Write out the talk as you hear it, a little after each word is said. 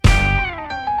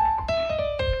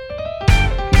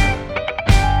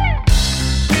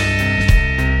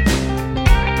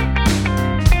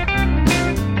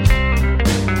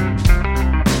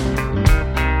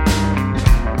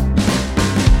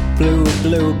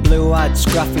blue-eyed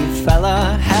scruffy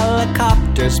fella.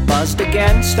 Helicopters buzzed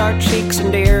against our cheeks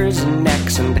and ears and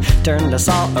necks and turned us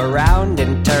all around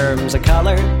in terms of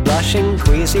color. Blushing,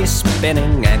 queasy,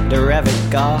 spinning, and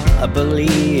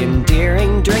irrevocably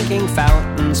endearing. Drinking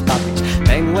fountains, puppies,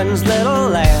 penguins, little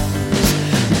lambs.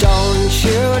 Don't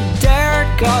you dare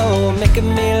go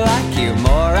making me like you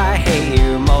more. I hate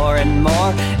you more and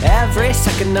more. Every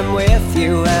second I'm with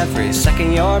you, every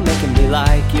second you're making me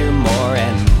like you more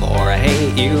and more. I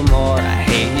hate you more, I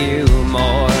hate you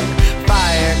more.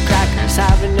 Firecrackers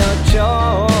having no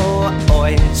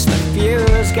choice. The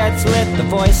fuse gets lit, the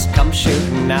voice comes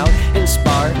shooting out in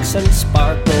sparks and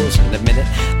sparkles. And a minute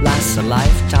lasts a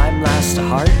lifetime, lasts a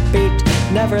heartbeat.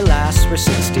 Never lasts for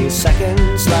 60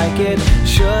 seconds like it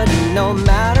should. No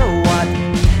matter what,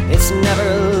 it's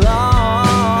never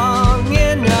long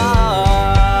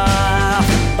enough,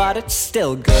 but it's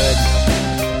still good.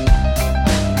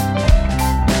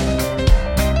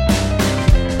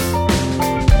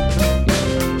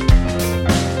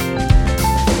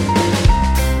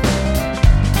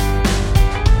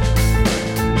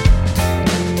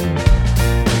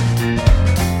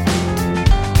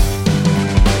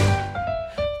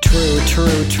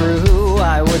 True,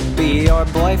 I would be your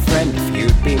boyfriend if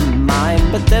you'd be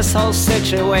mine. But this whole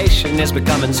situation is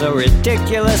becoming so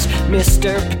ridiculous.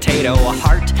 Mr. Potato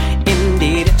Heart,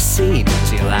 indeed it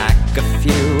seems you lack a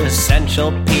few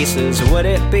essential pieces. Would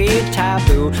it be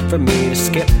taboo for me to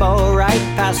skip right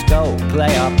past go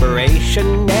play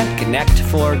operation and connect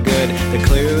for good? The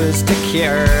clue is to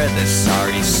cure this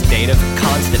sorry state of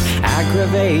constant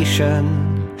aggravation.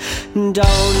 Don't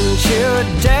you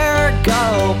dare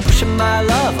go pushing my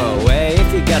love away.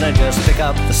 If you're gonna just pick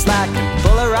up the slack and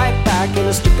pull it right back in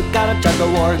a stupid kind of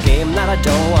tug-of-war game that I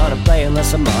don't wanna play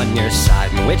unless I'm on your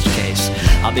side, in which case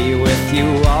I'll be with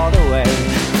you all the way.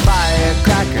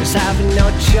 Firecrackers having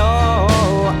no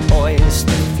choice.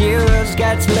 The fuse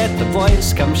gets lit, the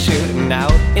voice comes shooting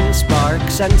out in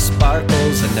sparks and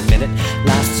sparkles. And a minute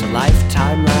lasts a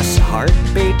lifetime, lasts a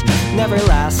heartbeat. Never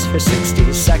lasts for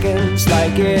 60 seconds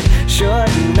like it should.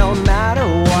 No matter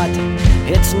what,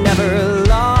 it's never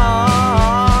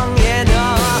long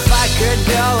enough. I could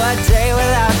go a day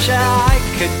without you, I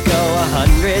could go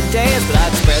 100 days, but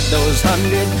I'd spread those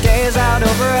 100 days out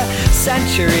over a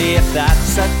century if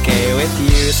that's okay with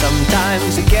you.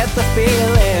 Sometimes you get the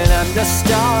feeling I'm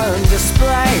just on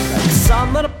display, like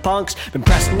some little punk's been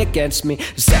pressing against me,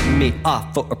 setting me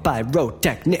off for a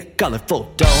pyrotechnicolorful.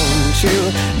 Don't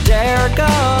you dare go,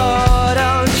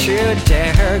 don't you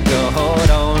dare go,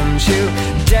 don't you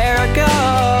dare go,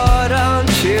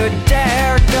 don't you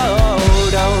dare go,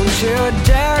 don't you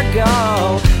dare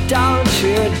go, don't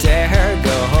you dare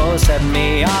go. Set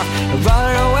me off,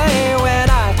 run away when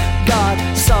I got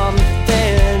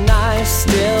something I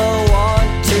still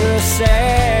want to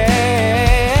say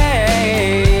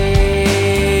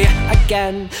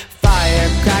again.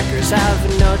 Firecrackers have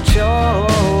no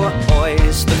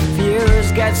choice. The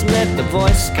fuse gets lit, the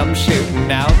voice comes shooting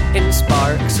out in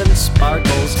sparks and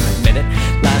sparkles. A minute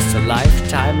lasts a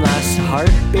lifetime, lasts a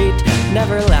heartbeat.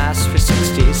 Never lasts for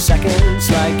 60 seconds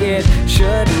like it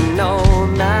should. No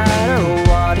matter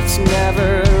what, it's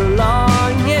never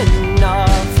long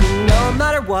enough. No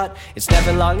matter what, it's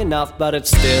never long enough, but it's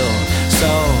still so,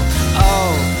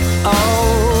 oh